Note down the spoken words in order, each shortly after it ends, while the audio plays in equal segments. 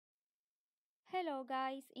Hello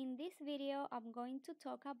guys, in this video I'm going to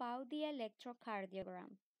talk about the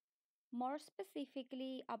electrocardiogram, more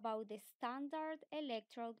specifically about the standard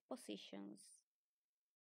electrode positions.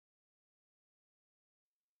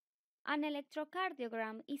 An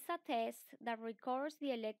electrocardiogram is a test that records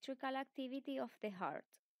the electrical activity of the heart.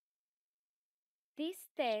 This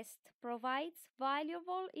test provides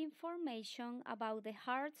valuable information about the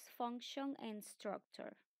heart's function and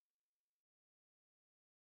structure.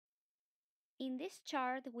 In this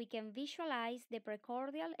chart, we can visualize the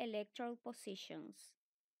precordial electrode positions.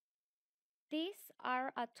 These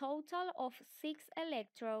are a total of 6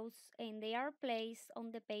 electrodes and they are placed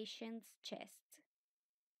on the patient's chest.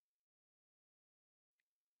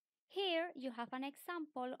 Here you have an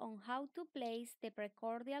example on how to place the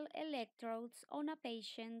precordial electrodes on a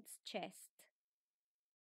patient's chest.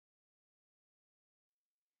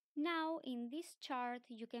 Now in this chart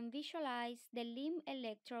you can visualize the limb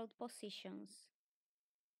electrode positions.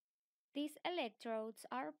 These electrodes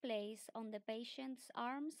are placed on the patient's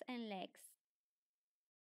arms and legs.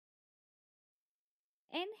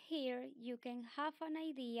 And here you can have an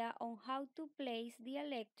idea on how to place the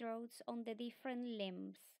electrodes on the different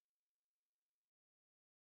limbs.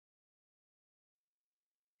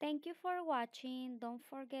 Thank you for watching. Don't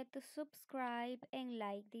forget to subscribe and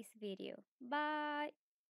like this video. Bye!